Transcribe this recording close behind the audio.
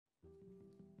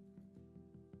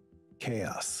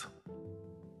chaos.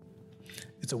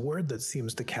 It's a word that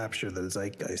seems to capture the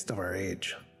zeitgeist of our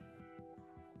age.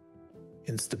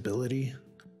 Instability,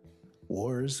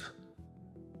 wars,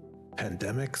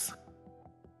 pandemics,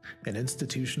 and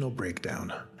institutional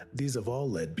breakdown. These have all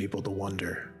led people to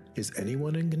wonder, is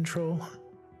anyone in control?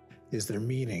 Is there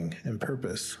meaning and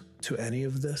purpose to any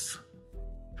of this?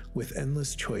 With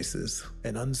endless choices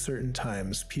and uncertain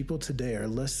times, people today are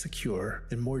less secure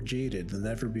and more jaded than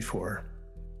ever before.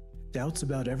 Doubts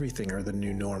about everything are the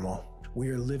new normal. We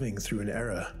are living through an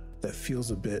era that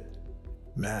feels a bit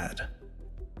mad.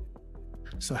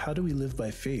 So how do we live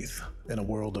by faith in a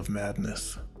world of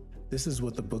madness? This is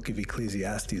what the book of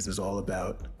Ecclesiastes is all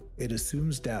about. It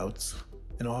assumes doubts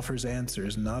and offers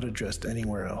answers not addressed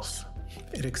anywhere else.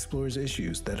 It explores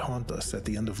issues that haunt us at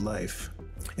the end of life.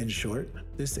 In short,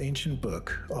 this ancient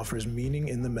book offers meaning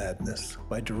in the madness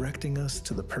by directing us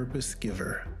to the purpose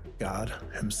giver, God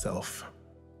Himself.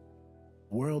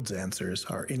 The world's answers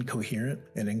are incoherent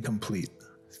and incomplete.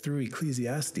 Through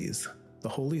Ecclesiastes, the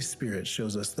Holy Spirit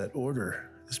shows us that order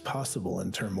is possible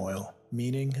in turmoil,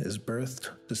 meaning is birthed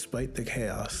despite the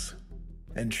chaos,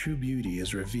 and true beauty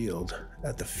is revealed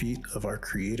at the feet of our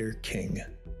Creator King.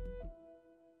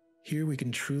 Here we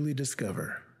can truly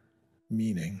discover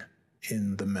meaning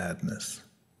in the madness.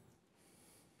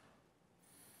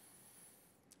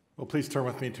 Well, please turn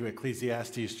with me to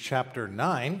Ecclesiastes chapter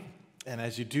 9. And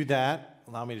as you do that,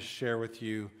 allow me to share with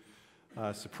you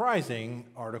a surprising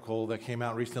article that came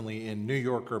out recently in New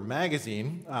Yorker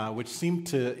magazine, which seemed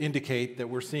to indicate that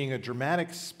we're seeing a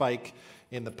dramatic spike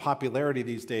in the popularity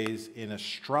these days in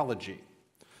astrology.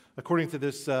 According to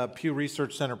this Pew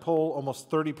Research Center poll, almost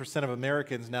 30% of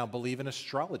Americans now believe in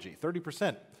astrology,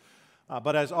 30%.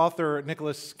 But as author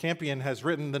Nicholas Campion has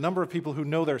written, the number of people who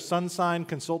know their sun sign,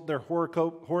 consult their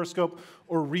horoscope,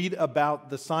 or read about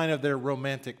the sign of their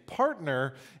romantic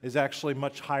partner is actually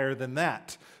much higher than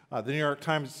that. The New York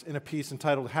Times, in a piece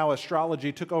entitled How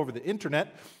Astrology Took Over the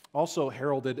Internet, also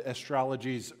heralded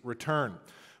astrology's return.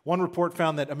 One report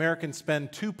found that Americans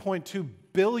spend $2.2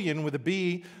 billion with a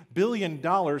B billion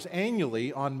dollars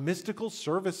annually on mystical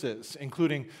services,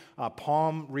 including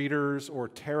palm readers or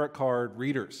tarot card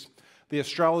readers. The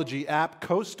astrology app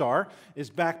CoStar is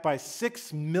backed by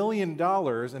 $6 million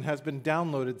and has been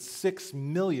downloaded 6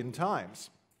 million times.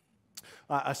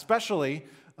 Especially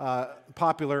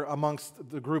popular amongst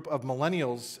the group of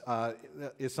millennials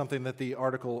is something that the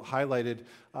article highlighted.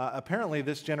 Apparently,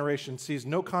 this generation sees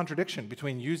no contradiction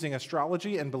between using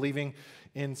astrology and believing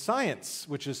in science,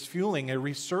 which is fueling a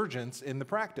resurgence in the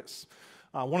practice.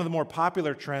 One of the more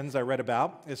popular trends I read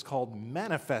about is called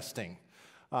manifesting,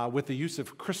 with the use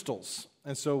of crystals.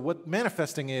 And so what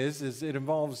manifesting is it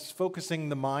involves focusing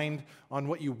the mind on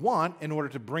what you want in order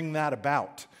to bring that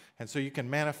about. And so you can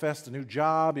manifest a new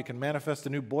job, you can manifest a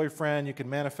new boyfriend, you can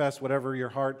manifest whatever your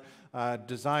heart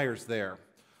desires there.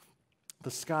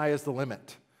 The sky is the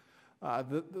limit.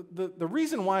 The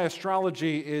reason why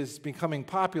astrology is becoming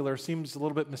popular seems a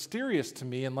little bit mysterious to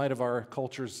me in light of our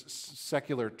culture's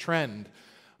secular trend.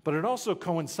 But it also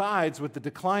coincides with the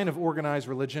decline of organized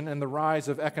religion and the rise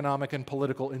of economic and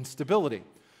political instability.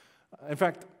 In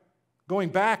fact, going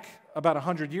back about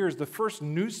 100 years, the first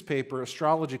newspaper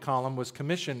astrology column was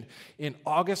commissioned in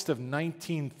August of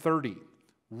 1930,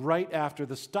 right after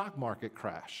the stock market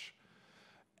crash.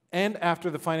 And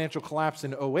after the financial collapse in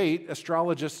 2008,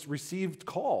 astrologists received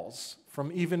calls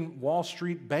from even Wall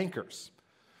Street bankers.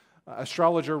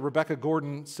 Astrologer Rebecca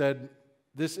Gordon said,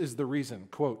 this is the reason,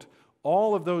 quote,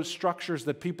 all of those structures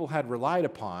that people had relied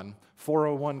upon,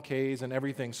 401ks and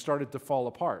everything, started to fall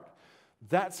apart.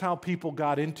 That's how people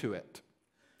got into it.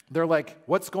 They're like,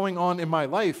 what's going on in my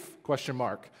life? ?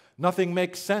 Nothing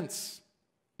makes sense,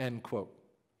 end quote.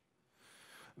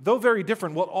 Though very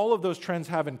different, what all of those trends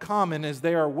have in common is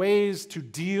they are ways to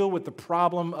deal with the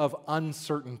problem of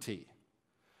uncertainty.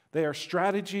 They are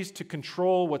strategies to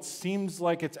control what seems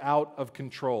like it's out of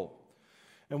control.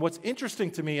 And what's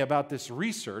interesting to me about this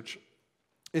research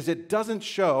is it doesn't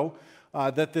show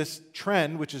that this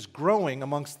trend, which is growing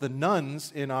amongst the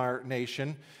nuns in our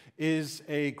nation, is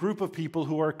a group of people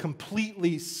who are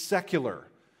completely secular.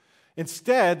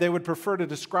 Instead, they would prefer to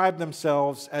describe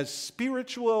themselves as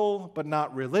spiritual but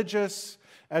not religious,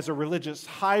 as a religious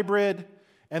hybrid,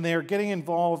 and they are getting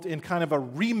involved in kind of a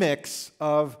remix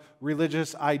of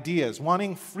religious ideas,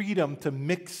 wanting freedom to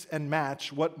mix and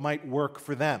match what might work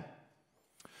for them.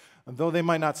 And though they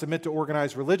might not submit to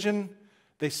organized religion,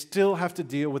 they still have to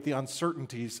deal with the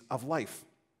uncertainties of life.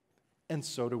 And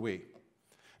so do we.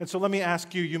 And so let me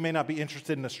ask you, you may not be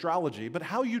interested in astrology, but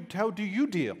how do you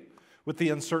deal with the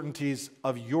uncertainties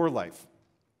of your life?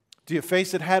 Do you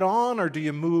face it head on, or do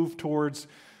you move towards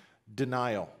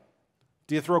denial?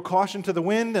 Do you throw caution to the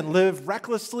wind and live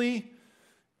recklessly?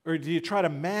 Or do you try to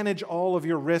manage all of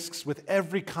your risks with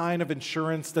every kind of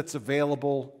insurance that's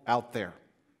available out there?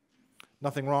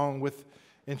 Nothing wrong with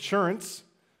insurance,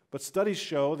 but studies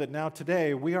show that now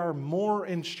today we are more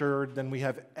insured than we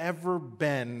have ever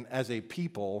been as a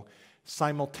people.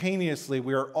 Simultaneously,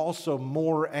 we are also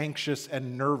more anxious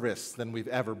and nervous than we've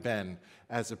ever been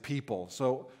as a people.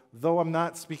 So, though I'm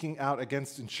not speaking out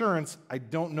against insurance, I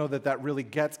don't know that that really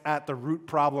gets at the root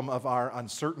problem of our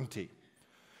uncertainty.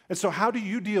 And so how do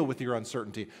you deal with your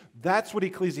uncertainty? That's what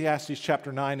Ecclesiastes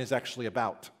chapter 9 is actually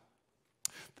about.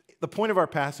 The point of our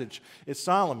passage is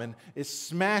Solomon is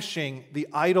smashing the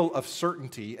idol of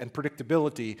certainty and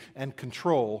predictability and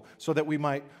control so that we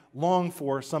might long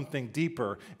for something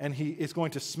deeper. And he is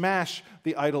going to smash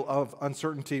the idol of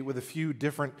uncertainty with a few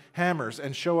different hammers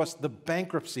and show us the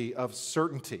bankruptcy of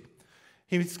certainty.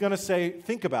 He's going to say,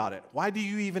 think about it. Why do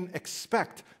you even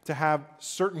expect to have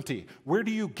certainty? Where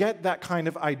do you get that kind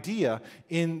of idea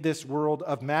in this world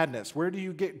of madness? Where do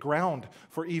you get ground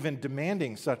for even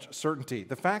demanding such certainty?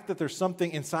 The fact that there's something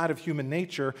inside of human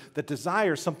nature that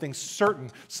desires something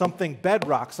certain, something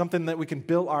bedrock, something that we can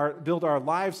build our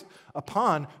lives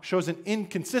upon shows an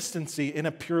inconsistency in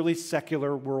a purely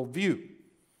secular worldview.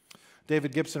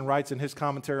 David Gibson writes in his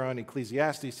commentary on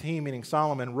Ecclesiastes, he, meaning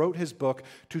Solomon, wrote his book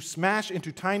to smash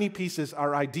into tiny pieces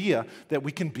our idea that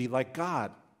we can be like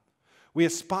God. We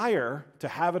aspire to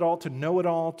have it all, to know it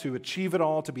all, to achieve it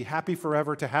all, to be happy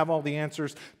forever, to have all the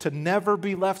answers, to never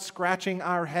be left scratching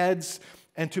our heads,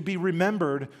 and to be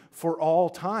remembered for all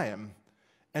time.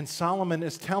 And Solomon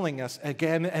is telling us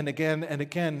again and again and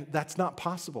again, that's not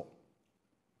possible.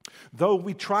 Though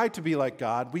we try to be like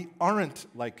God, we aren't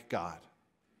like God.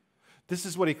 This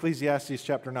is what Ecclesiastes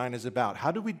chapter 9 is about.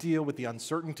 How do we deal with the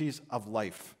uncertainties of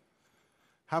life?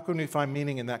 How can we find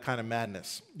meaning in that kind of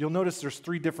madness? You'll notice there's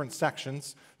 3 different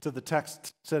sections to the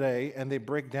text today, and they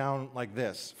break down like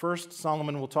this. First,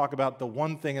 Solomon will talk about the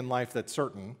one thing in life that's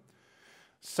certain.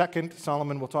 Second,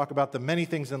 Solomon will talk about the many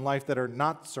things in life that are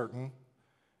not certain.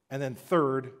 And then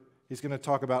third, he's going to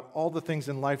talk about all the things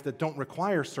in life that don't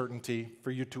require certainty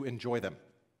for you to enjoy them.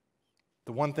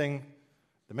 The one thing,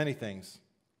 the many things,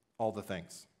 all the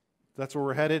things. That's where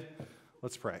we're headed.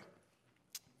 Let's pray.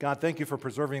 God, thank you for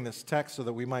preserving this text so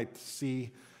that we might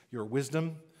see your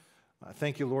wisdom.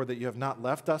 Thank you, Lord, that you have not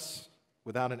left us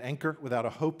without an anchor, without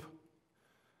a hope,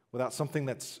 without something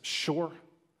that's sure.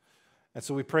 And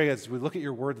so we pray as we look at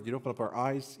your word that you'd open up our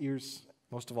eyes, ears,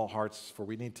 most of all hearts, for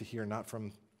we need to hear not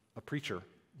from a preacher,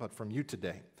 but from you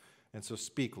today. And so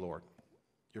speak, Lord.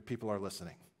 Your people are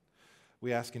listening.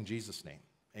 We ask in Jesus' name.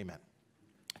 Amen.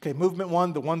 Okay, movement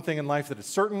 1, the one thing in life that is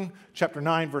certain. Chapter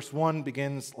 9, verse 1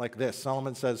 begins like this.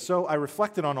 Solomon says, "So I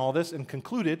reflected on all this and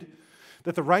concluded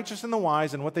that the righteous and the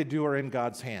wise and what they do are in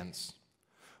God's hands.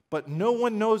 But no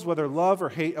one knows whether love or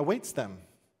hate awaits them.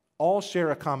 All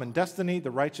share a common destiny, the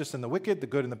righteous and the wicked, the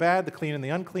good and the bad, the clean and the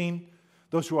unclean,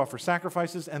 those who offer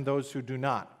sacrifices and those who do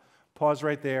not." Pause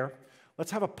right there.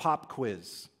 Let's have a pop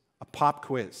quiz. A pop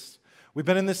quiz. We've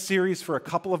been in this series for a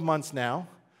couple of months now.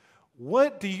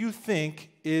 What do you think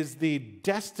is the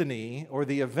destiny or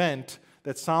the event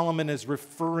that Solomon is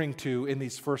referring to in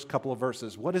these first couple of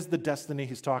verses? What is the destiny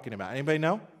he's talking about? Anybody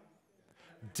know?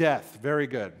 Death. Very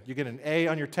good. You get an A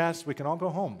on your test. We can all go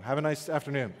home. Have a nice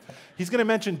afternoon. He's going to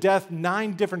mention death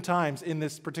 9 different times in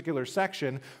this particular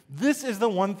section. This is the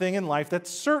one thing in life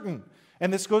that's certain.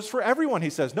 And this goes for everyone,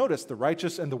 he says. Notice the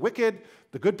righteous and the wicked,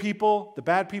 the good people, the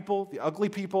bad people, the ugly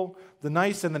people, the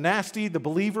nice and the nasty, the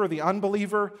believer, the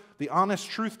unbeliever, the honest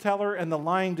truth teller, and the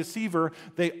lying deceiver.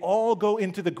 They all go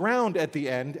into the ground at the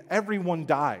end. Everyone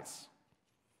dies.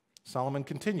 Solomon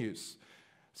continues.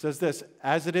 Says this,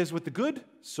 "As it is with the good,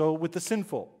 so with the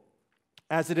sinful.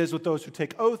 As it is with those who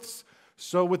take oaths,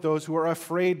 so with those who are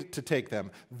afraid to take them.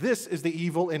 This is the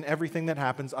evil in everything that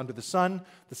happens under the sun.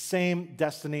 The same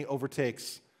destiny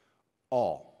overtakes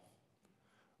all."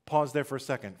 Pause there for a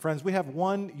second. Friends, we have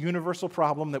one universal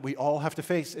problem that we all have to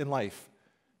face in life.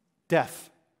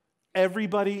 Death.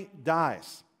 Everybody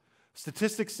dies.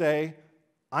 Statistics say,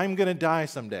 I'm going to die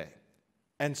someday.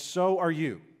 And so are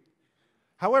you.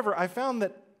 However, I found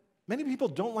that many people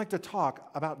don't like to talk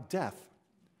about death.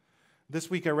 This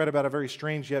week I read about a very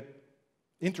strange yet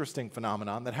interesting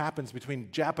phenomenon that happens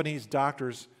between Japanese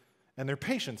doctors and their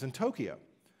patients in Tokyo.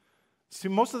 See,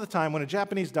 most of the time when a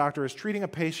Japanese doctor is treating a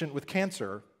patient with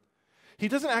cancer, he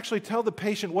doesn't actually tell the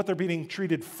patient what they're being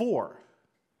treated for.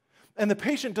 And the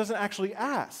patient doesn't actually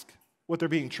ask what they're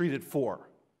being treated for.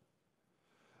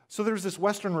 So there's this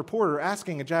Western reporter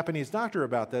asking a Japanese doctor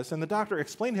about this, and the doctor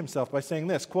explained himself by saying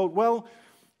this, quote, "Well,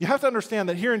 You have to understand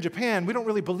that here in Japan, we don't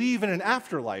really believe in an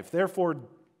afterlife. Therefore,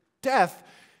 death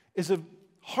is a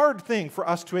hard thing for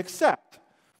us to accept.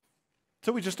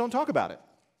 So we just don't talk about it.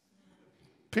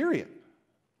 Period.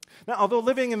 Now, although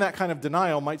living in that kind of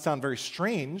denial might sound very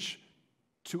strange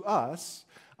to us,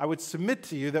 I would submit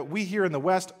to you that we here in the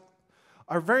West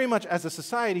are very much, as a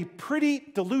society, pretty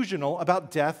delusional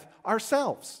about death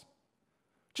ourselves.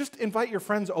 Just invite your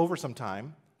friends over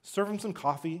sometime, serve them some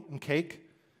coffee and cake,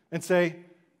 and say,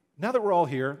 now that we're all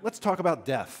here, let's talk about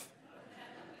death.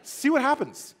 See what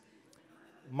happens.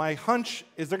 My hunch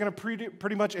is they're going to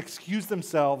pretty much excuse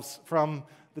themselves from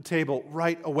the table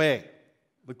right away.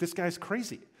 Like, this guy's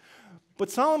crazy. But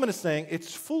Solomon is saying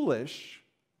it's foolish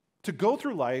to go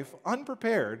through life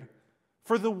unprepared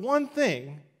for the one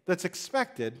thing that's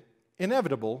expected,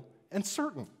 inevitable, and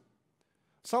certain.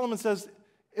 Solomon says,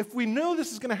 if we know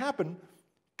this is going to happen,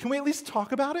 can we at least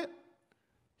talk about it?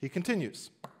 He continues,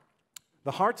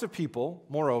 the hearts of people,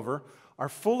 moreover, are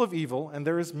full of evil, and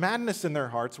there is madness in their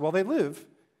hearts while they live,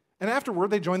 and afterward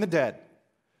they join the dead.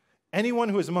 Anyone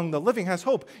who is among the living has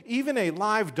hope. Even a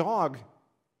live dog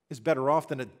is better off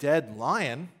than a dead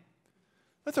lion.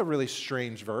 That's a really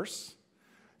strange verse.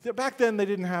 Back then, they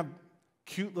didn't have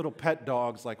cute little pet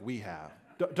dogs like we have.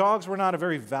 Dogs were not a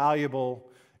very valuable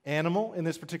animal in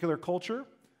this particular culture,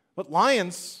 but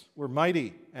lions were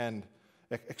mighty and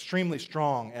extremely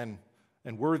strong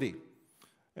and worthy.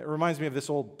 It reminds me of this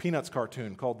old Peanuts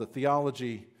cartoon called The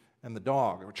Theology and the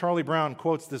Dog, where Charlie Brown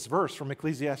quotes this verse from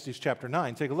Ecclesiastes chapter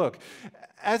 9. Take a look.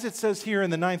 As it says here in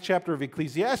the 9th chapter of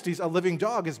Ecclesiastes, a living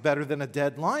dog is better than a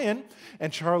dead lion.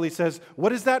 And Charlie says, what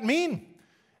does that mean?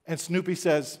 And Snoopy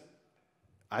says,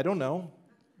 I don't know,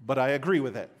 but I agree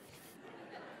with it.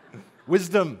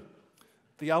 Wisdom,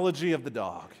 theology of the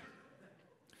dog.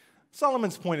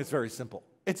 Solomon's point is very simple.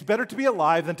 It's better to be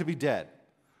alive than to be dead.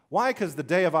 Why? Because the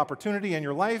day of opportunity in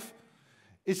your life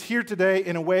is here today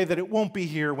in a way that it won't be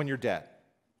here when you're dead.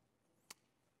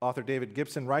 Author David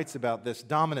Gibson writes about this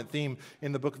dominant theme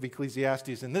in the book of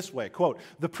Ecclesiastes in this way, quote,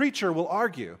 the preacher will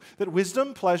argue that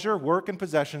wisdom, pleasure, work, and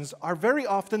possessions are very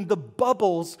often the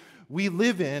bubbles we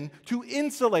live in to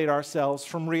insulate ourselves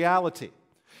from reality.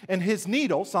 And his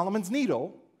needle, Solomon's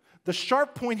needle, the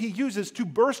sharp point he uses to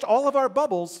burst all of our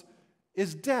bubbles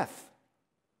is death.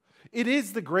 It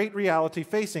is the great reality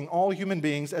facing all human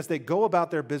beings as they go about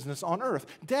their business on earth.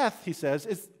 Death, he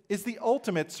says, is the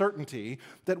ultimate certainty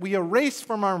that we erase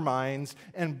from our minds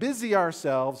and busy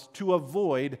ourselves to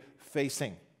avoid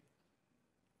facing.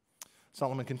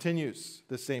 Solomon continues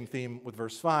this same theme with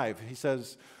verse 5. He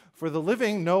says, for the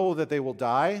living know that they will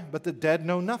die, but the dead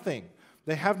know nothing.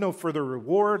 They have no further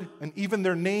reward, and even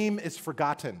their name is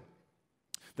forgotten.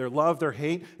 Their love, their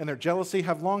hate, and their jealousy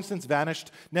have long since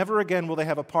vanished. Never again will they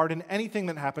have a part in anything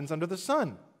that happens under the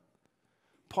sun.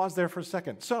 Pause there for a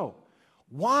second. So,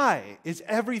 why is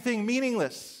everything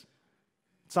meaningless?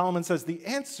 Solomon says the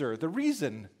answer, the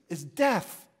reason, is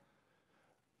death.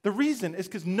 The reason is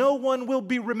because no one will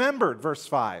be remembered, verse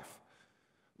 5.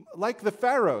 Like the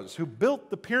pharaohs who built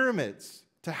the pyramids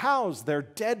to house their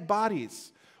dead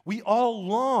bodies, we all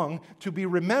long to be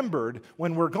remembered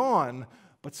when we're gone.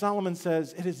 But Solomon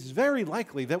says it is very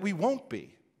likely that we won't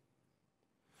be.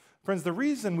 Friends, the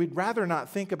reason we'd rather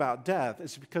not think about death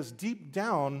is because deep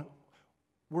down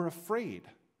we're afraid.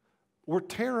 We're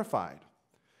terrified.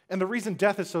 And the reason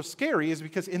death is so scary is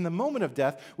because in the moment of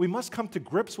death, we must come to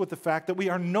grips with the fact that we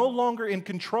are no longer in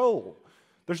control.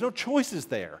 There's no choices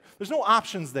there. There's no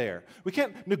options there. We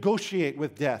can't negotiate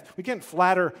with death. We can't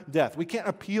flatter death. We can't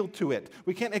appeal to it.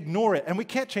 We can't ignore it. And we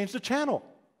can't change the channel.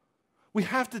 We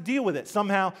have to deal with it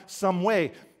somehow, some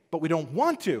way, but we don't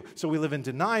want to. So we live in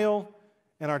denial,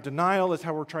 and our denial is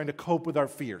how we're trying to cope with our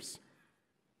fears.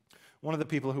 One of the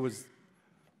people who was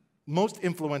most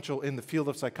influential in the field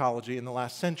of psychology in the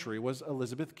last century was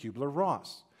Elizabeth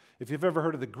Kubler-Ross. If you've ever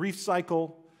heard of the grief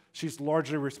cycle, she's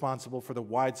largely responsible for the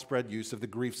widespread use of the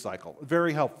grief cycle.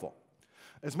 Very helpful.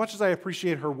 As much as I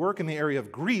appreciate her work in the area of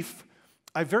grief,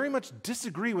 I very much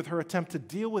disagree with her attempt to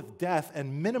deal with death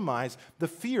and minimize the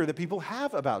fear that people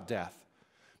have about death.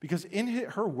 Because in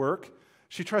her work,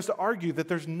 she tries to argue that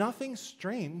there's nothing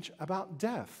strange about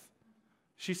death.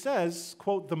 She says,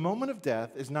 quote, the moment of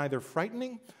death is neither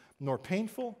frightening nor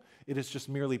painful. It is just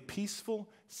merely peaceful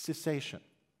cessation.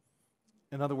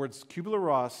 In other words,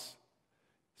 Kubler-Ross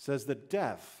says that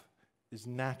death is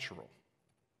natural.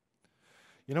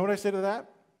 You know what I say to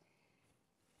that?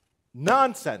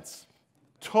 Nonsense.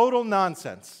 Total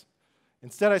nonsense.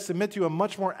 Instead, I submit to you a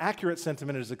much more accurate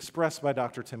sentiment as expressed by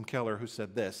Dr. Tim Keller, who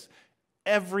said this: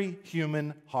 every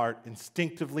human heart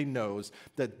instinctively knows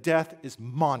that death is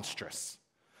monstrous,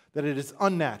 that it is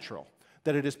unnatural,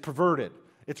 that it is perverted,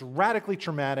 it's radically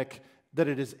traumatic, that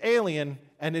it is alien,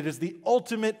 and it is the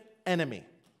ultimate enemy.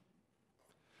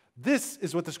 This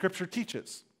is what the Scripture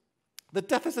teaches. That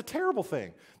death is a terrible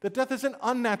thing. That death is an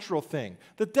unnatural thing.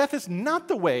 That death is not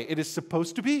the way it is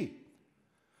supposed to be.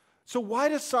 So why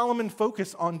does Solomon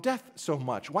focus on death so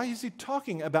much? Why is he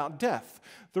talking about death?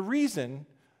 The reason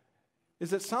is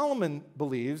that Solomon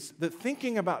believes that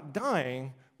thinking about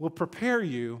dying will prepare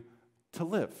you to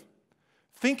live.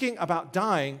 Thinking about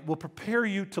dying will prepare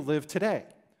you to live today.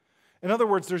 In other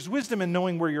words, there's wisdom in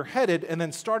knowing where you're headed and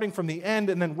then starting from the end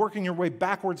and then working your way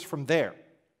backwards from there.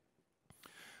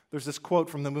 There's this quote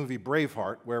from the movie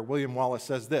Braveheart where William Wallace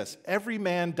says this: "Every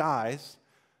man dies,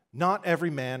 not every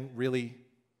man really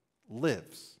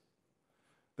lives."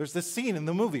 There's this scene in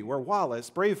the movie where Wallace,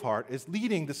 Braveheart, is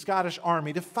leading the Scottish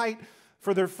army to fight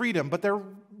for their freedom, but they're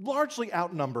largely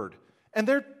outnumbered, and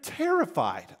they're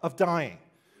terrified of dying.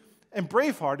 And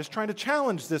Braveheart is trying to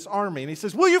challenge this army, and he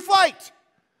says, "Will you fight?"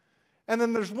 And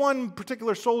then there's one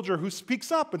particular soldier who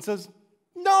speaks up and says,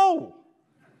 "No,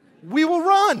 we will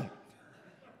run,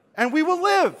 and we will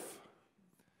live."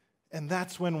 And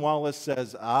that's when Wallace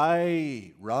says,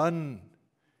 "I run,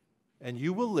 and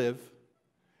you will live,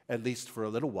 at least for a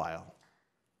little while."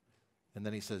 And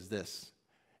then he says this: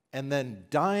 "And then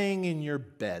dying in your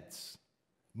beds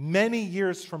many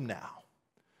years from now,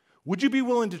 would you be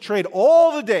willing to trade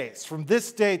all the days from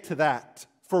this day to that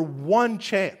for one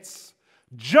chance,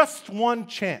 just one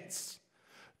chance,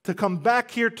 to come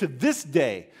back here to this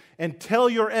day and tell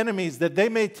your enemies that they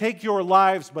may take your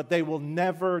lives, but they will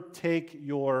never take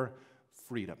your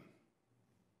freedom?"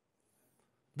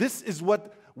 This is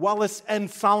what Wallace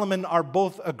and Solomon are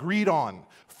both agreed on.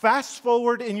 Fast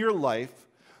forward in your life,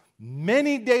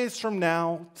 many days from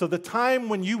now, to the time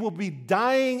when you will be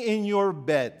dying in your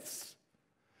beds,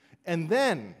 and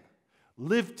then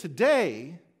live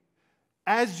today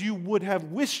as you would have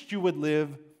wished you would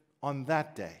live on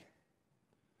that day.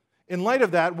 In light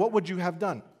of that, what would you have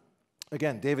done?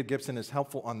 Again, David Gibson is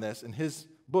helpful on this. In his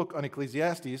book on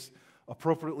Ecclesiastes,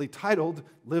 appropriately titled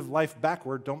 "Live Life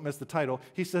Backward," don't miss the title,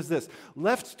 he says this: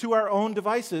 "Left to our own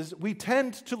devices, we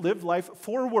tend to live life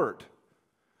forward.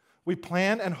 We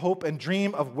plan and hope and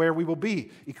dream of where we will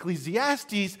be.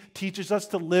 Ecclesiastes teaches us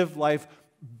to live life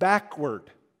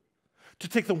backward, to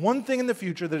take the one thing in the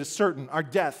future that is certain, our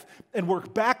death, and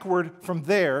work backward from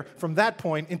there, from that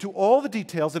point, into all the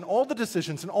details and all the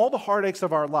decisions and all the heartaches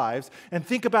of our lives, and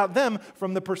think about them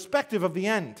from the perspective of the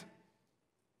end."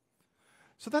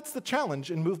 So that's the challenge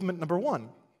in movement number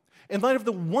one. In light of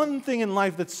the one thing in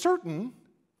life that's certain,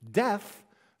 death,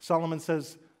 Solomon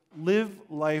says, live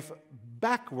life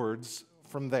backwards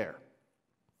from there.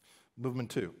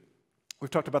 Movement two. We've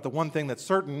talked about the one thing that's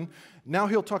certain. Now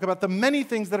he'll talk about the many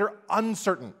things that are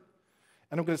uncertain.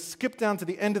 And I'm going to skip down to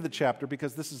the end of the chapter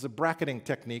because this is a bracketing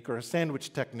technique or a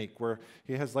sandwich technique where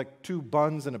he has like two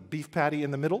buns and a beef patty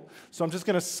in the middle. So I'm just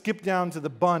going to skip down to the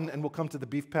bun and we'll come to the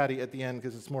beef patty at the end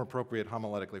because it's more appropriate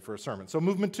homiletically for a sermon. So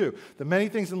movement two, the many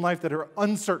things in life that are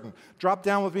uncertain. Drop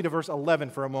down with me to verse 11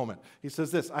 for a moment. He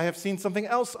says this: "I have seen something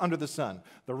else under the sun.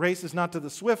 The race is not to the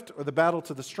swift or the battle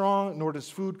to the strong, nor does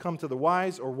food come to the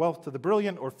wise or wealth to the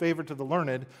brilliant or favor to the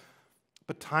learned,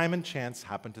 but time and chance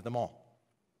happen to them all."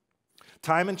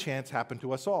 Time and chance happen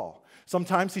to us all.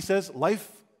 Sometimes, he says,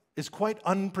 life is quite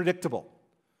unpredictable.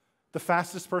 The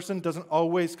fastest person doesn't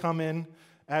always come in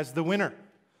as the winner.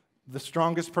 The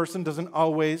strongest person doesn't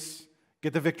always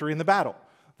get the victory in the battle.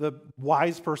 The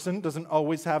wise person doesn't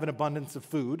always have an abundance of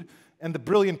food, and the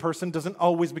brilliant person doesn't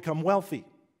always become wealthy.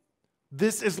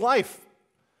 This is life.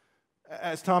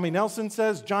 As Tommy Nelson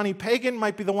says, Johnny Pagan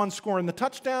might be the one scoring the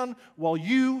touchdown, while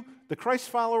you, the Christ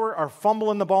follower, are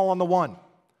fumbling the ball on the one.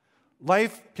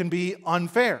 Life can be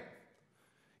unfair.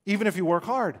 Even if you work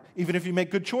hard, even if you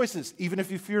make good choices, even if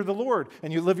you fear the Lord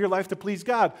and you live your life to please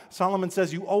God, Solomon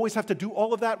says you always have to do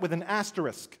all of that with an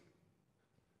asterisk.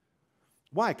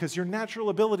 Why? Because your natural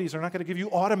abilities are not going to give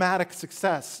you automatic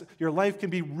success. Your life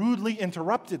can be rudely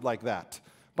interrupted like that.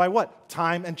 By what?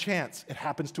 Time and chance. It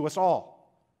happens to us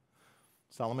all.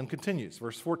 Solomon continues,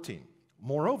 verse 14.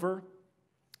 "Moreover,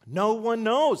 no one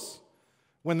knows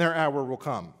when their hour will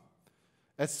come.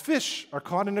 As fish are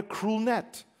caught in a cruel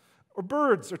net, or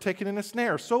birds are taken in a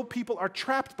snare, so people are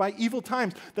trapped by evil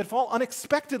times that fall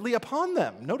unexpectedly upon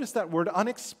them." Notice that word,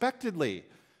 unexpectedly.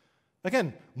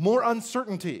 Again, more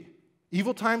uncertainty.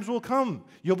 Evil times will come.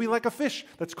 You'll be like a fish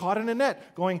that's caught in a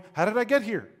net, going, "How did I get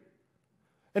here?"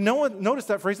 And no one, notice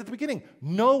that phrase at the beginning,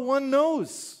 no one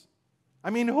knows.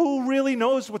 I mean, who really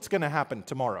knows what's going to happen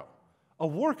tomorrow? A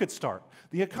war could start.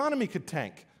 The economy could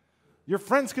tank. Your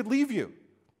friends could leave you.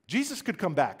 Jesus could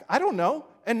come back. I don't know,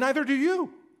 and neither do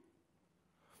you.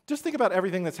 Just think about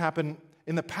everything that's happened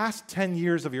in the past 10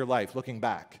 years of your life, looking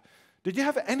back. Did you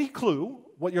have any clue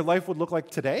what your life would look like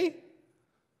today?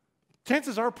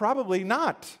 Chances are probably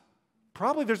not.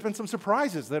 Probably there's been some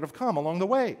surprises that have come along the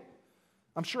way.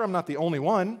 I'm sure I'm not the only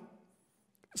one.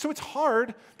 So it's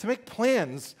hard to make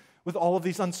plans with all of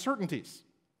these uncertainties.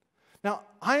 Now,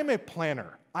 I am a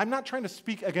planner. I'm not trying to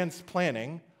speak against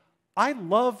planning. I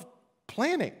love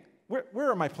planning.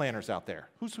 Where are my planners out there?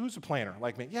 Who's a planner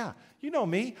like me? Yeah, you know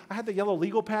me. I had the yellow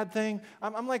legal pad thing.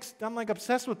 I'm like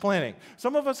obsessed with planning.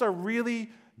 Some of us are really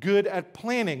good at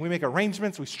planning. We make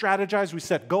arrangements, we strategize, we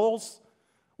set goals.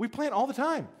 We plan all the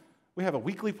time. We have a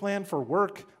weekly plan for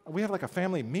work. We have like a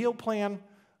family meal plan.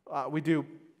 We do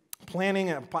planning.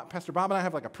 Pastor Bob and I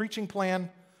have like a preaching plan.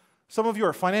 Some of you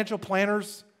are financial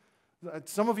planners.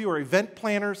 Some of you are event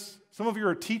planners. Some of you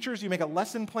are teachers. You make a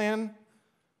lesson plan.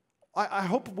 I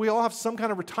hope we all have some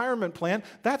kind of retirement plan.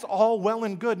 That's all well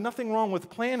and good. Nothing wrong with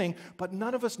planning, but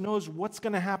none of us knows what's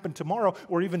going to happen tomorrow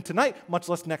or even tonight, much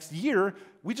less next year.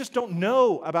 We just don't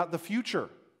know about the future.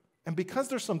 And because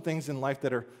there's some things in life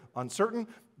that are uncertain,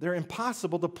 they're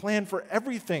impossible to plan for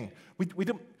everything. We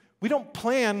don't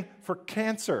plan for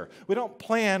cancer. We don't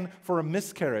plan for a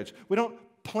miscarriage. We don't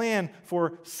plan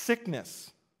for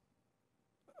sickness.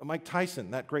 Mike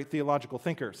Tyson, that great theological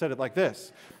thinker, said it like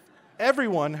this: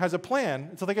 everyone has a plan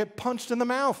until they get punched in the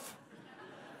mouth.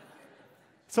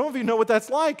 Some of you know what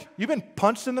that's like. You've been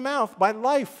punched in the mouth by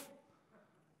life.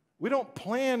 We don't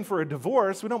plan for a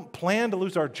divorce. We don't plan to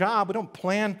lose our job. We don't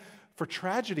plan for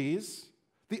tragedies.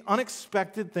 The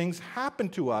unexpected things happen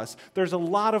to us. There's a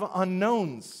lot of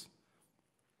unknowns.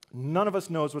 None of us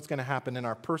knows what's going to happen in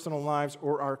our personal lives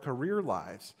or our career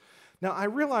lives. Now, I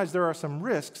realize there are some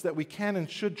risks that we can and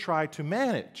should try to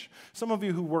manage. Some of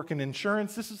you who work in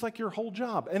insurance, this is like your whole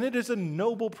job, and it is a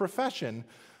noble profession.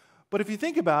 But if you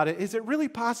think about it, is it really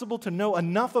possible to know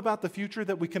enough about the future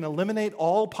that we can eliminate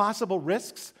all possible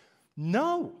risks?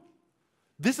 No.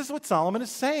 This is what Solomon is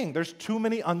saying. There's too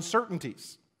many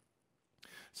uncertainties.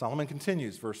 Solomon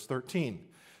continues, verse 13.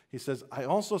 He says, I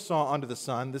also saw under the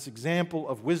sun this example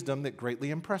of wisdom that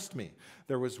greatly impressed me.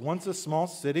 There was once a small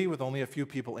city with only a few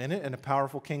people in it, and a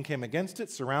powerful king came against it,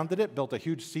 surrounded it, built a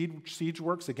huge siege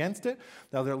works against it.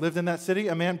 Now there lived in that city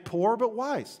a man poor but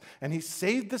wise, and he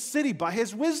saved the city by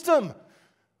his wisdom.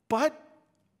 But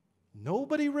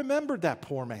nobody remembered that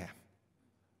poor man.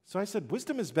 So I said,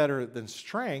 wisdom is better than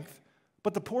strength,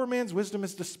 but the poor man's wisdom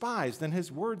is despised, and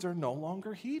his words are no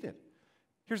longer heeded.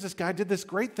 Here's this guy did this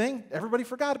great thing. Everybody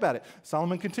forgot about it.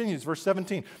 Solomon continues, verse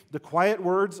 17. The quiet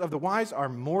words of the wise are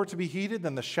more to be heeded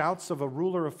than the shouts of a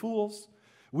ruler of fools.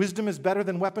 Wisdom is better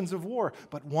than weapons of war,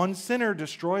 but one sinner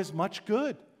destroys much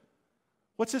good.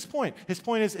 What's his point? His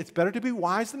point is it's better to be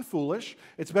wise than foolish.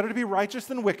 It's better to be righteous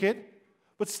than wicked.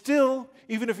 But still,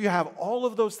 even if you have all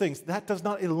of those things, that does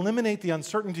not eliminate the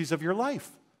uncertainties of your life.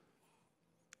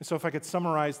 And so if I could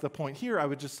summarize the point here, I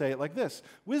would just say it like this.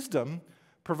 Wisdom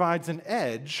provides an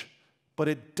edge, but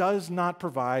it does not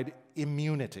provide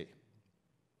immunity.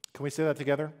 Can we say that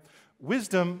together?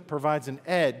 Wisdom provides an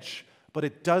edge, but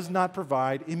it does not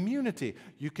provide immunity.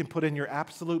 You can put in your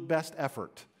absolute best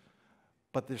effort,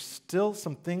 but there's still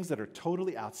some things that are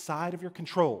totally outside of your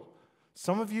control.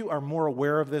 Some of you are more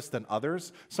aware of this than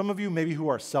others. Some of you maybe who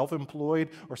are self-employed,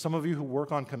 or some of you who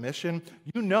work on commission,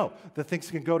 you know that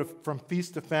things can go from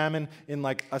feast to famine in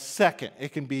like a second.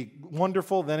 It can be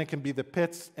wonderful, then it can be the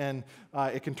pits, and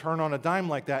it can turn on a dime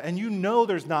like that. And you know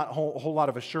there's not a whole lot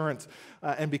of assurance.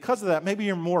 And because of that, maybe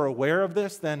you're more aware of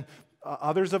this than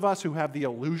others of us who have the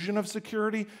illusion of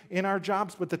security in our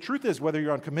jobs. But the truth is, whether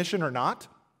you're on commission or not,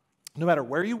 no matter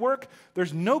where you work,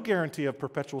 there's no guarantee of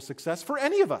perpetual success for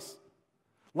any of us.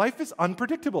 Life is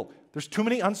unpredictable. There's too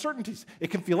many uncertainties.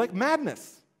 It can feel like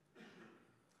madness.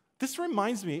 This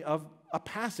reminds me of a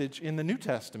passage in the New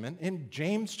Testament in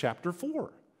James chapter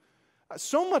 4.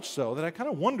 So much so that I kind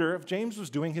of wonder if James was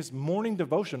doing his morning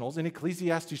devotionals in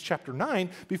Ecclesiastes chapter 9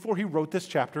 before he wrote this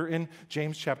chapter in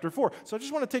James chapter 4. So I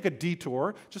just want to take a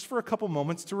detour just for a couple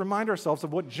moments to remind ourselves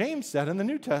of what James said in the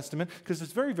New Testament, because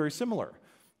it's very, very similar.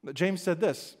 James said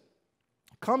this,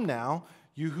 "Come now,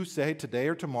 you who say, today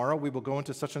or tomorrow we will go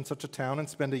into such and such a town and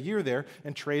spend a year there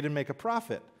and trade and make a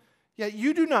profit. Yet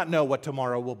you do not know what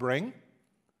tomorrow will bring."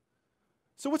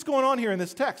 So what's going on here in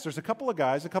this text? There's a couple of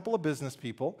guys, a couple of business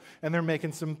people, and they're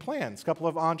making some plans, a couple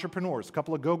of entrepreneurs, a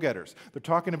couple of go-getters. They're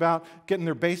talking about getting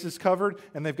their bases covered,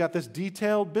 and they've got this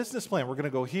detailed business plan. We're going to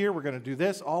go here, we're going to do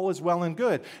this, all is well and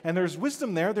good. And there's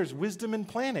wisdom there, there's wisdom in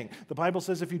planning. The Bible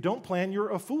says if you don't plan, you're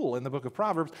a fool in the book of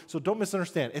Proverbs, so don't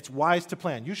misunderstand. It's wise to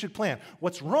plan. You should plan.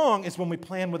 What's wrong is when we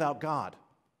plan without God.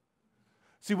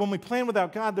 See, when we plan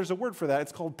without God, there's a word for that.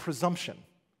 It's called presumption.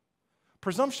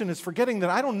 Presumption is forgetting that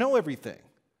I don't know everything.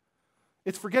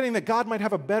 It's forgetting that God might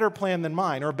have a better plan than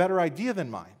mine or a better idea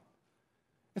than mine.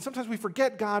 And sometimes we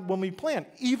forget God when we plan.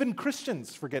 Even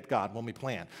Christians forget God when we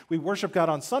plan. We worship God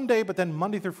on Sunday, but then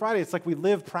Monday through Friday, it's like we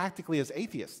live practically as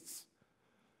atheists.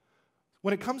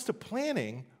 When it comes to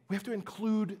planning, we have to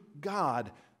include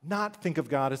God, not think of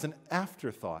God as an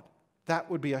afterthought. That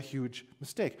would be a huge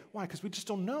mistake. Why? Because we just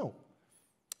don't know.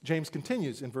 James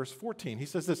continues in verse 14. He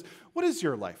says this, "What is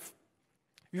your life?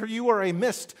 You are a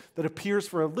mist that appears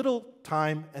for a little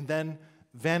time and then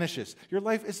vanishes." Your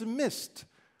life is a mist.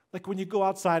 Like when you go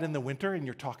outside in the winter and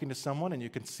you're talking to someone and you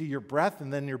can see your breath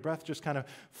and then your breath just kind of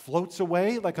floats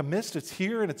away like a mist. It's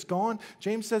here and it's gone.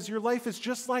 James says your life is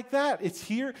just like that. It's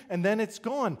here and then it's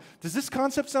gone. Does this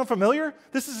concept sound familiar?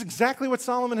 This is exactly what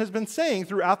Solomon has been saying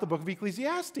throughout the book of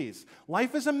Ecclesiastes.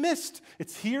 Life is a mist.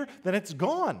 It's here, then it's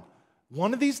gone.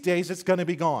 One of these days it's going to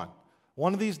be gone.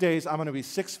 One of these days I'm going to be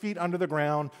 6 feet under the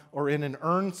ground or in an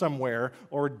urn somewhere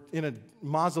or in a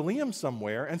mausoleum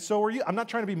somewhere, and so are you. I'm not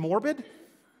trying to be morbid.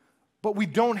 But we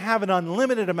don't have an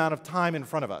unlimited amount of time in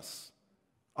front of us.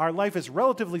 Our life is,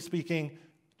 relatively speaking,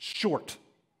 short.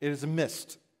 It is a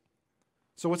mist.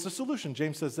 So what's the solution?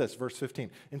 James says this, verse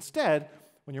 15. Instead,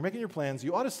 when you're making your plans,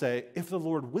 you ought to say, if the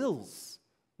Lord wills,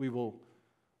 we will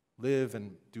live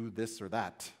and do this or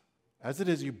that. As it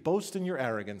is, you boast in your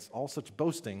arrogance. All such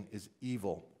boasting is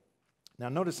evil. Now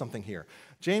notice something here.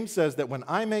 James says that when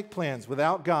I make plans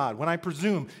without God, when I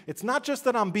presume, it's not just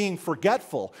that I'm being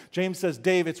forgetful. James says,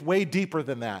 Dave, it's way deeper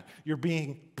than that. You're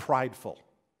being prideful.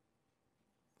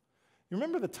 You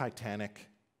remember the Titanic?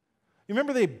 You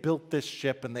remember they built this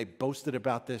ship and they boasted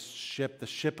about this ship, the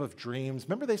ship of dreams.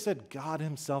 Remember they said God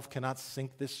himself cannot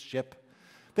sink this ship?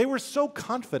 They were so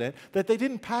confident that they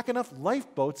didn't pack enough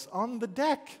lifeboats on the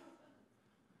deck.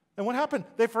 And what happened?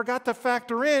 They forgot to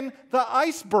factor in the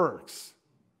icebergs.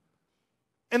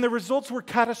 And the results were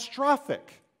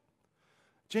catastrophic.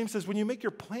 James says, when you make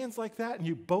your plans like that and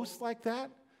you boast like that,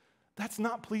 that's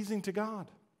not pleasing to God.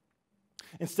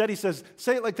 Instead, he says,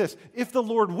 say it like this, if the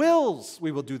Lord wills,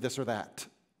 we will do this or that.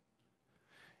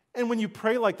 And when you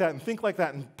pray like that and think like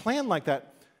that and plan like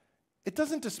that, it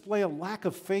doesn't display a lack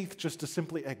of faith just to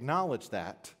simply acknowledge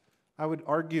that. I would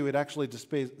argue it actually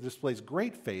displays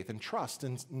great faith and trust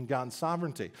in God's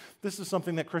sovereignty. This is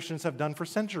something that Christians have done for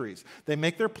centuries. They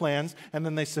make their plans, and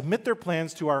then they submit their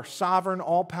plans to our sovereign,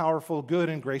 all-powerful, good,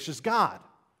 and gracious God.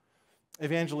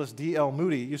 Evangelist D.L.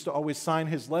 Moody used to always sign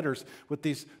his letters with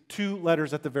these 2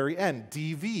 letters at the very end,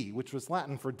 D.V., which was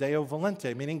Latin for Deo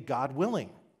Volente, meaning God willing.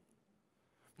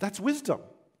 That's wisdom.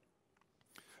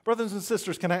 Brothers and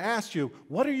sisters, can I ask you,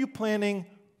 what are you planning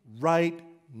right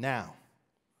now?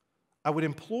 I would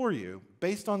implore you,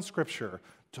 based on Scripture,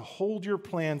 to hold your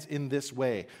plans in this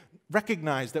way.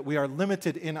 Recognize that we are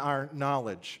limited in our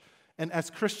knowledge. And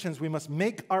as Christians, we must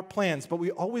make our plans, but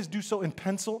we always do so in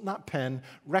pencil, not pen,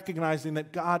 recognizing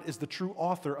that God is the true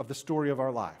author of the story of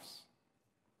our lives.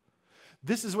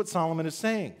 This is what Solomon is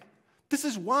saying. This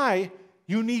is why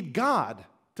you need God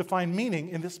to find meaning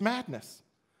in this madness.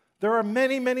 There are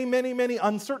many, many, many, many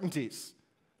uncertainties,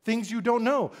 things you don't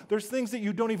know. There's things that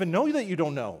you don't even know that you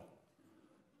don't know.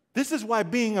 This is why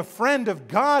being a friend of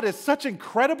God is such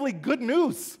incredibly good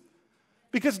news,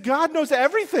 because God knows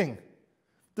everything.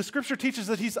 The Scripture teaches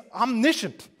that He's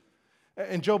omniscient.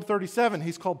 In Job 37,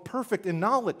 He's called perfect in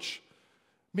knowledge,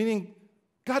 meaning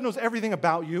God knows everything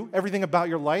about you, everything about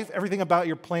your life, everything about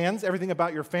your plans, everything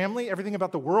about your family, everything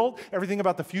about the world, everything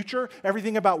about the future,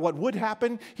 everything about what would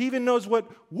happen. He even knows what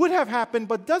would have happened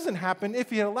but doesn't happen if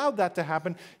He had allowed that to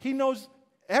happen. He knows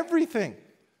everything.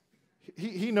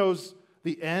 He knows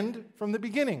the end from the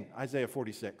beginning, Isaiah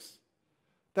 46.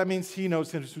 That means He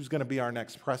knows who's going to be our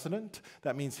next president.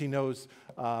 That means He knows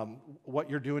what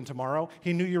you're doing tomorrow.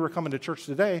 He knew you were coming to church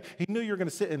today. He knew you were going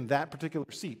to sit in that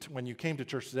particular seat when you came to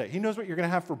church today. He knows what you're going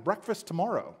to have for breakfast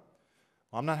tomorrow.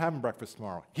 Well, I'm not having breakfast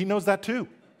tomorrow. He knows that too.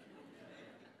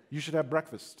 You should have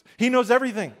breakfast. He knows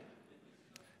everything.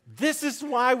 This is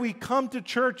why we come to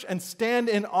church and stand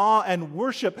in awe and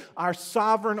worship our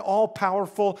sovereign,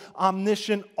 all-powerful,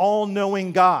 omniscient,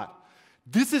 all-knowing God.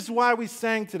 This is why we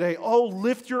sang today, "Oh,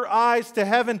 lift your eyes to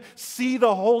heaven, see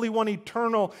the Holy One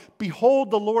eternal. Behold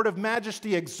the Lord of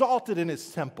majesty exalted in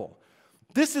His temple."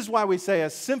 This is why we say,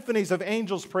 as symphonies of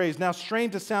angels praise, now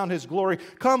strain to sound His glory,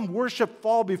 come worship,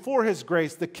 fall before His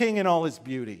grace, the King in all His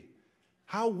beauty.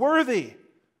 How worthy,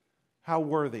 how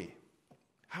worthy,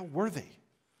 how worthy.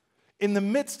 In the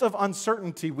midst of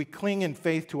uncertainty, we cling in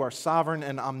faith to our sovereign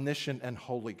and omniscient and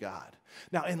holy God.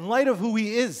 Now, in light of who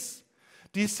He is,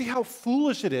 do you see how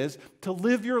foolish it is to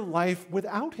live your life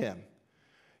without Him?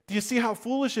 Do you see how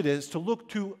foolish it is to look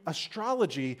to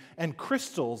astrology and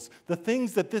crystals, the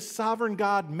things that this sovereign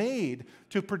God made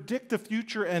to predict the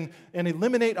future and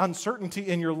eliminate uncertainty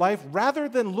in your life, rather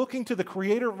than looking to the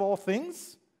creator of all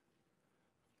things?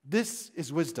 This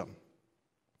is wisdom.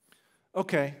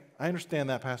 Okay, I understand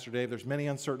that, Pastor Dave. There's many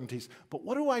uncertainties. But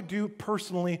what do I do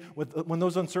personally when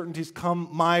those uncertainties come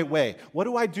my way? What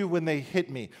do I do when they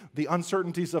hit me, the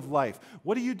uncertainties of life?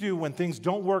 What do you do when things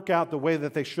don't work out the way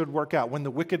that they should work out? When the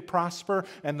wicked prosper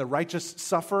and the righteous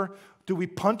suffer? Do we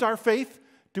punt our faith?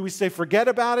 Do we say, forget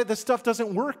about it, this stuff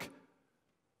doesn't work?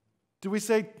 Do we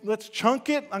say, let's chunk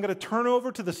it, I'm going to turn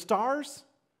over to the stars?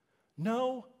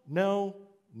 No, no,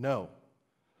 no.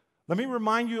 Let me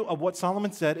remind you of what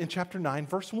Solomon said in chapter 9,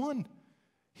 verse 1.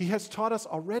 He has taught us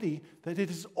already that it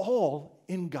is all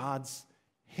in God's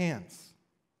hands.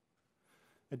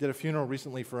 I did a funeral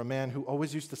recently for a man who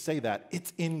always used to say that.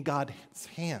 It's in God's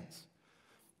hands.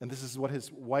 And this is what his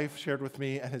wife shared with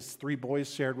me and his 3 boys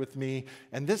shared with me.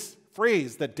 And this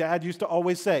phrase that Dad used to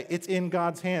always say, it's in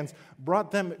God's hands,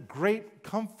 brought them great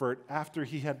comfort after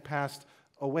he had passed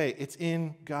away. It's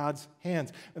in God's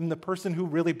hands. And the person who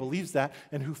really believes that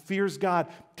and who fears God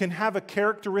can have a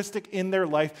characteristic in their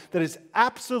life that is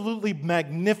absolutely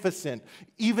magnificent,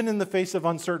 even in the face of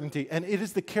uncertainty. And it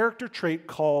is the character trait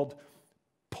called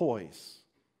poise.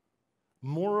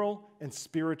 Moral and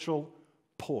spiritual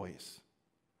poise.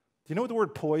 Do you know what the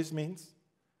word poise means?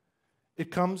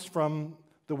 It comes from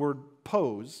the word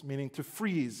pose, meaning to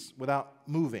freeze without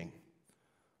moving.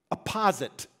 A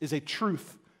posit is a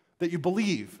truth that you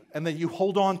believe and that you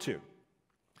hold on to.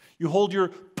 You hold your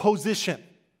position.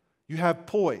 You have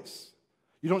poise.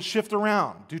 You don't shift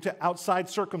around due to outside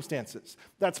circumstances.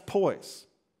 That's poise.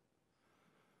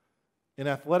 In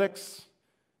athletics,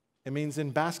 it means in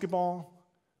basketball,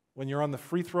 when you're on the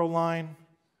free throw line,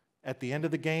 at the end of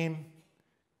the game,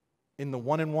 in the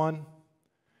 1-and-1,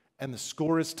 and the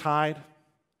score is tied,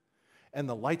 and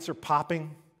the lights are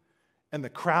popping, and the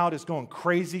crowd is going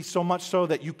crazy, so much so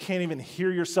that you can't even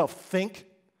hear yourself think.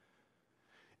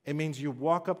 It means you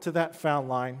walk up to that foul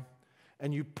line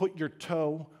and you put your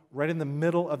toe right in the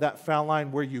middle of that foul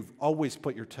line where you've always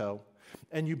put your toe,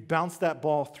 and you bounce that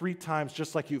ball 3 times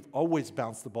just like you've always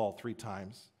bounced the ball 3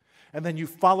 times. And then you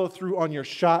follow through on your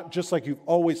shot just like you've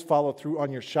always followed through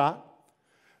on your shot.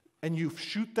 And you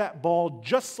shoot that ball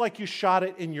just like you shot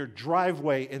it in your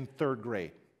driveway in 3rd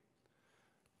grade.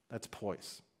 That's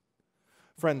poise.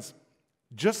 Friends,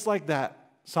 just like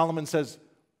that, Solomon says,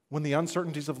 when the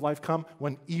uncertainties of life come,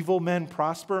 when evil men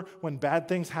prosper, when bad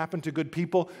things happen to good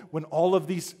people, when all of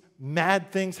these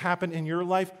mad things happen in your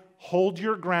life, hold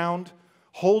your ground,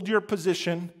 hold your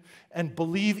position, and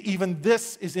believe even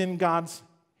this is in God's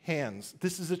hands.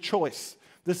 This is a choice.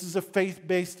 This is a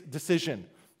faith-based decision.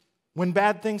 When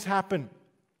bad things happen,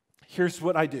 here's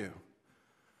what I do.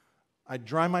 I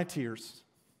dry my tears.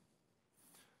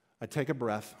 I take a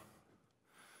breath.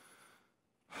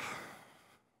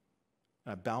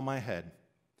 I bow my head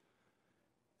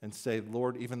and say,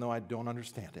 Lord, even though I don't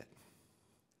understand it,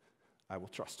 I will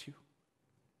trust you.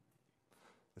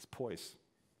 It's poise.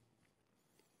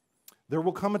 There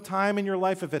will come a time in your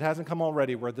life, if it hasn't come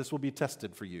already, where this will be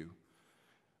tested for you.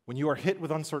 When you are hit with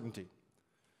uncertainty.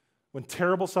 When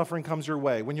terrible suffering comes your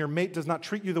way, when your mate does not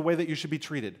treat you the way that you should be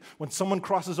treated, when someone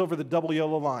crosses over the double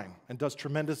yellow line and does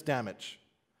tremendous damage,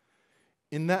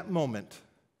 in that moment,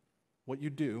 what you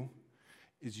do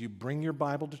is you bring your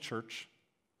Bible to church,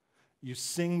 you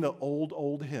sing the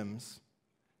old hymns,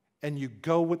 and you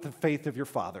go with the faith of your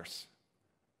fathers,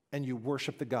 and you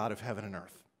worship the God of heaven and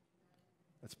earth.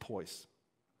 That's poise.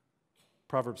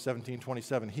 Proverbs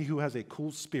 17:27, he who has a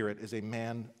cool spirit is a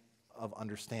man of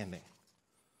understanding.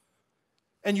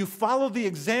 And you follow the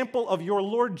example of your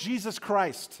Lord Jesus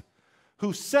Christ,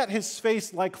 who set his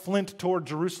face like flint toward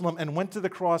Jerusalem and went to the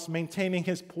cross, maintaining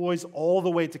his poise all the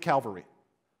way to Calvary,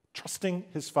 trusting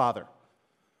his Father.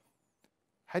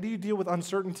 How do you deal with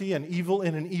uncertainty and evil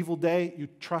in an evil day? You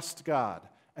trust God,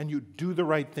 and you do the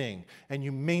right thing, and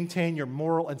you maintain your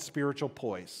moral and spiritual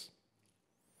poise.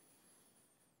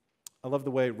 I love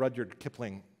the way Rudyard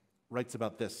Kipling writes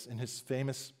about this in his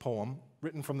famous poem,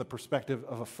 written from the perspective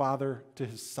of a father to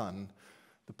his son.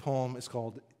 The poem is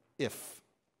called If.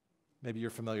 Maybe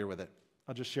you're familiar with it.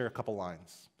 I'll just share a couple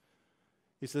lines.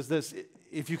 He says this,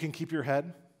 if you can keep your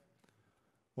head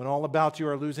when all about you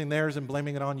are losing theirs and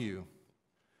blaming it on you.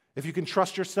 If you can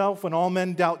trust yourself when all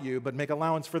men doubt you, but make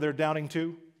allowance for their doubting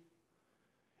too.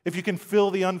 If you can fill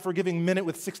the unforgiving minute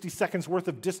with 60 seconds worth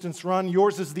of distance run,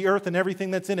 yours is the earth and everything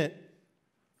that's in it.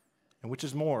 And which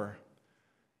is more,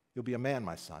 you'll be a man,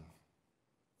 my son.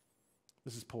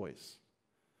 This is poise.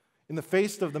 In the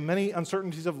face of the many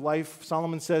uncertainties of life,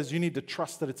 Solomon says you need to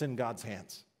trust that it's in God's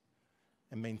hands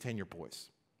and maintain your poise.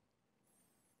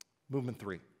 Movement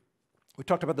 3. We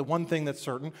talked about the one thing that's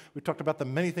certain. We talked about the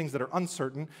many things that are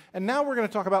uncertain. And now we're going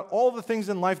to talk about all the things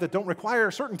in life that don't require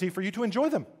certainty for you to enjoy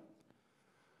them.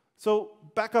 So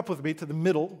back up with me to the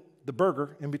middle, the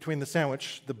burger in between the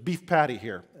sandwich, the beef patty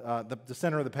here, the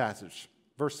center of the passage.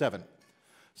 Verse 7.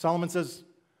 Solomon says,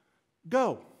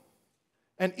 "Go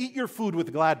and eat your food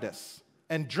with gladness,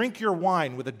 and drink your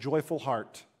wine with a joyful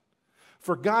heart.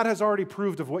 For God has already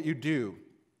proved of what you do.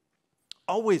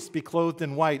 Always be clothed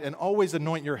in white, and always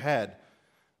anoint your head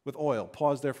with oil."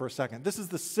 Pause there for a second. This is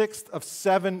the 6th of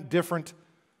 7 different,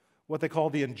 what they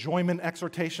call the enjoyment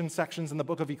exhortation sections in the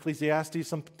book of Ecclesiastes.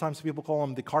 Sometimes people call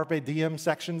them the carpe diem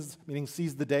sections, meaning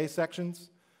seize the day sections.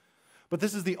 But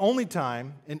this is the only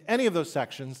time in any of those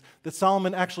sections that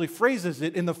Solomon actually phrases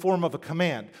it in the form of a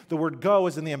command. The word go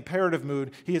is in the imperative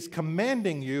mood. He is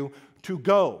commanding you to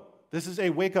go. This is a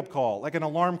wake-up call, like an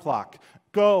alarm clock.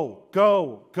 Go,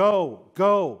 go, go,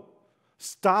 go.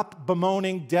 Stop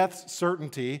bemoaning death's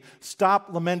certainty.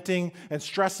 Stop lamenting and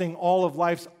stressing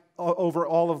over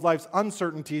all of life's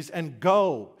uncertainties, and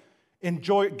go.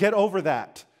 Enjoy, get over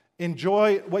that.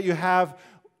 Enjoy what you have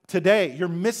today. You're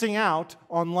missing out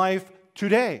on life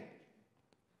today.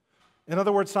 In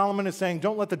other words, Solomon is saying,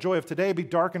 don't let the joy of today be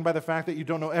darkened by the fact that you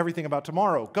don't know everything about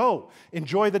tomorrow. Go.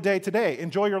 Enjoy the day today.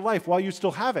 Enjoy your life while you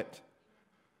still have it.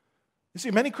 You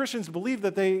see, many Christians believe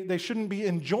that they shouldn't be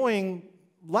enjoying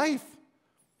life.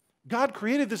 God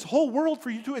created this whole world for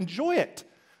you to enjoy it.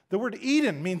 The word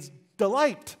Eden means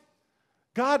delight.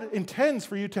 God intends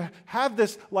for you to have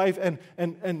this life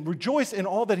and rejoice in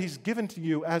all that He's given to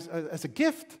you as a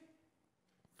gift.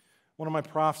 One of my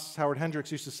profs, Howard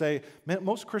Hendricks, used to say,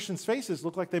 most Christians' faces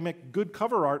look like they make good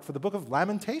cover art for the book of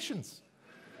Lamentations.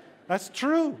 That's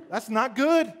true. That's not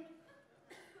good.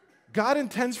 God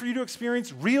intends for you to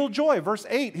experience real joy. Verse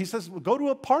 8, he says, go to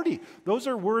a party. Those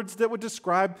are words that would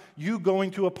describe you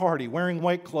going to a party, wearing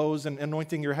white clothes and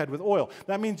anointing your head with oil.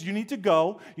 That means you need to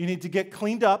go, you need to get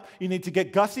cleaned up, you need to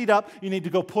get gussied up, you need to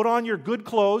go put on your good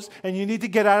clothes, and you need to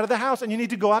get out of the house, and you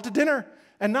need to go out to dinner,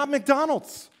 and not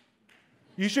McDonald's.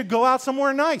 You should go out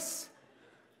somewhere nice.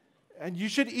 And you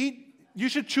should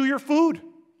chew your food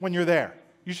when you're there.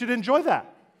 You should enjoy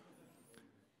that.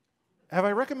 Have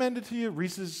I recommended to you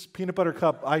Reese's Peanut Butter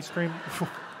Cup ice cream?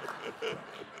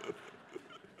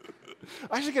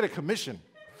 I should get a commission.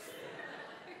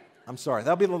 I'm sorry.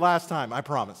 That'll be the last time. I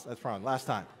promise. That's promise. Last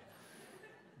time.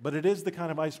 But it is the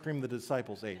kind of ice cream the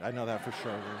disciples ate. I know that for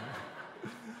sure.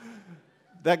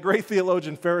 That great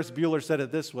theologian Ferris Bueller said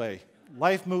it this way: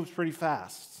 life moves pretty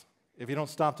fast. If you don't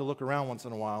stop to look around once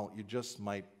in a while, you just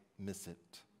might miss it.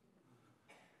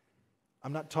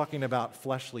 I'm not talking about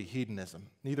fleshly hedonism.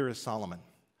 Neither is Solomon.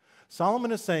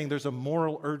 Solomon is saying there's a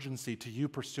moral urgency to you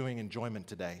pursuing enjoyment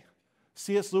today.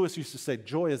 C.S. Lewis used to say,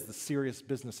 joy is the serious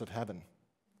business of heaven.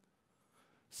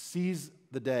 Seize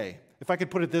the day. If I could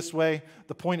put it this way,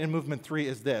 the point in movement 3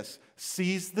 is this: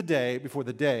 seize the day before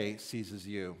the day seizes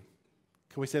you.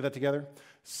 Can we say that together?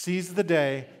 Seize the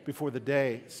day before the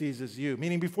day seizes you,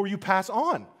 meaning before you pass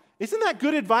on. Isn't that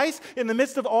good advice in the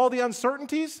midst of all the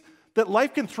uncertainties that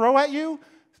life can throw at you?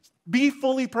 Be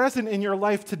fully present in your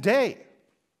life today.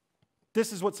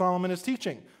 This is what Solomon is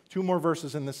teaching. 2 more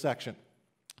verses in this section.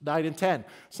 9 and 10.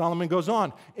 Solomon goes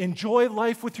on. Enjoy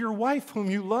life with your wife whom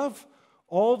you love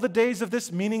all the days of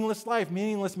this meaningless life.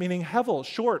 Meaningless meaning hevel,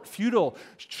 short, futile,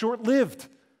 short-lived,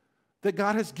 that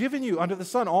God has given you under the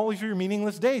sun, all of your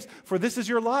meaningless days. For this is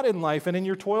your lot in life and in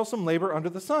your toilsome labor under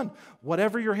the sun.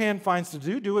 Whatever your hand finds to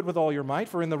do, do it with all your might,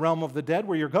 for in the realm of the dead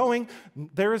where you're going,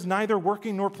 there is neither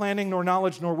working nor planning nor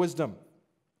knowledge nor wisdom.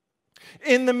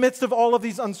 In the midst of all of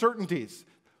these uncertainties,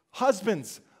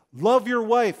 husbands, love your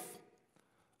wife.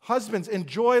 Husbands,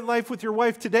 enjoy life with your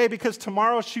wife today, because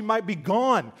tomorrow she might be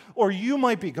gone or you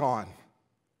might be gone.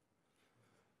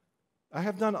 I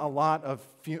have done a lot of,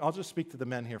 I'll just speak to the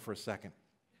men here for a second.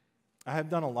 I have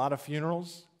done a lot of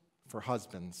funerals for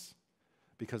husbands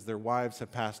because their wives have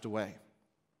passed away.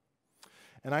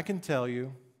 And I can tell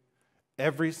you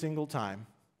every single time,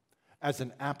 as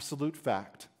an absolute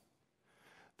fact,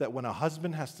 that when a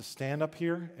husband has to stand up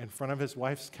here in front of his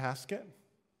wife's casket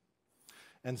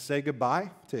and say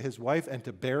goodbye to his wife and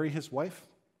to bury his wife,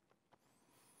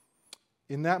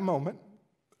 in that moment,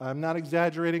 I'm not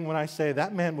exaggerating when I say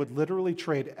that man would literally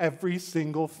trade every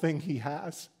single thing he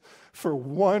has for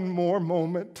one more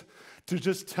moment to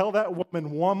just tell that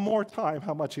woman one more time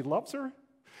how much he loves her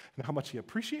and how much he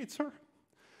appreciates her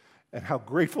and how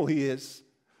grateful he is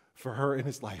for her in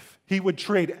his life. He would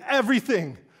trade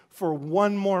everything for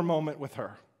one more moment with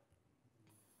her.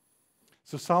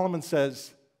 So Solomon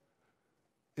says,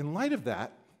 in light of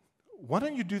that, why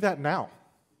don't you do that now?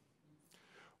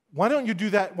 Why don't you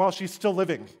do that while she's still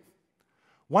living?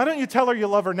 Why don't you tell her you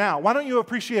love her now? Why don't you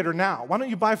appreciate her now? Why don't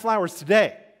you buy flowers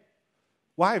today?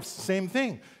 Wives, same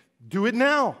thing. Do it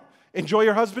now. Enjoy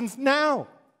your husbands now.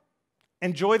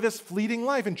 Enjoy this fleeting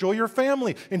life. Enjoy your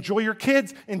family. Enjoy your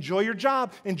kids. Enjoy your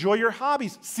job. Enjoy your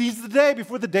hobbies. Seize the day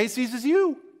before the day seizes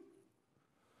you.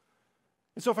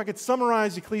 And so if I could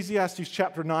summarize Ecclesiastes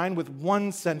chapter 9 with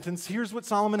one sentence, here's what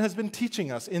Solomon has been teaching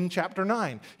us in chapter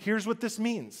 9. Here's what this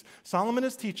means. Solomon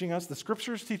is teaching us, the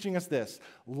scripture is teaching us this: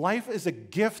 life is a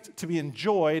gift to be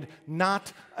enjoyed,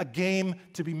 not a game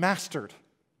to be mastered.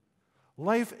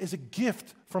 Life is a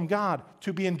gift from God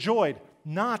to be enjoyed,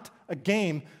 not a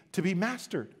game to be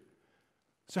mastered.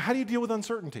 So how do you deal with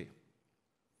uncertainty?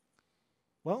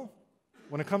 Well,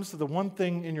 when it comes to the one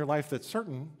thing in your life that's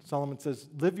certain, Solomon says,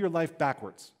 live your life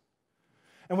backwards.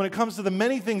 And when it comes to the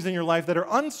many things in your life that are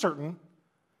uncertain,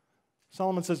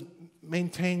 Solomon says,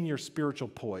 maintain your spiritual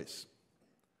poise.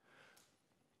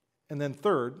 And then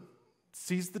third,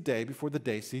 seize the day before the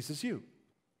day seizes you.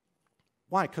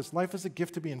 Why? Because life is a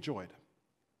gift to be enjoyed,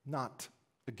 not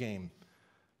a game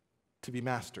to be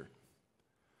mastered.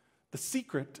 The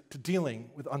secret to dealing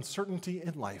with uncertainty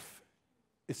in life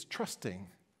is trusting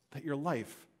that your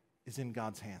life is in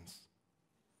God's hands.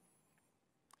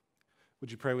 Would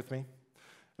you pray with me?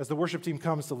 As the worship team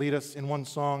comes to lead us in one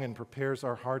song and prepares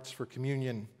our hearts for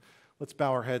communion, let's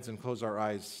bow our heads and close our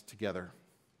eyes together.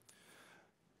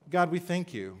 God, we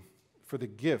thank you for the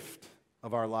gift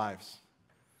of our lives.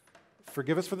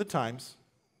 Forgive us for the times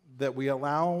that we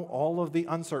allow all of the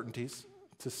uncertainties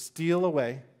to steal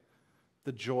away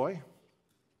the joy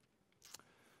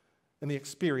and the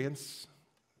experience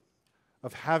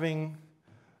of having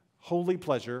holy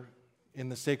pleasure in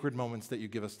the sacred moments that you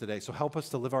give us today. So help us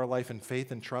to live our life in faith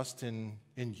and trust in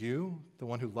you, the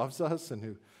one who loves us and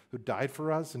who died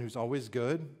for us and who's always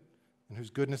good and whose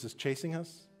goodness is chasing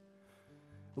us.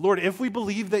 Lord, if we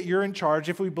believe that you're in charge,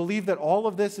 if we believe that all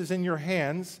of this is in your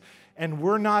hands and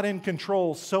we're not in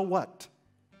control, so what?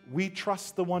 We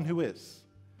trust the one who is.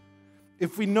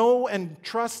 If we know and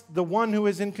trust the one who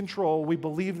is in control, we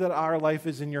believe that our life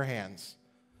is in your hands.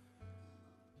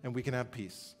 And we can have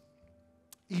peace,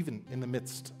 even in the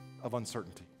midst of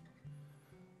uncertainty.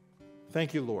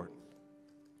 Thank you, Lord,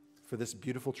 for this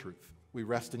beautiful truth. We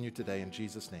rest in you today in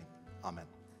Jesus' name.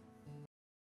 Amen.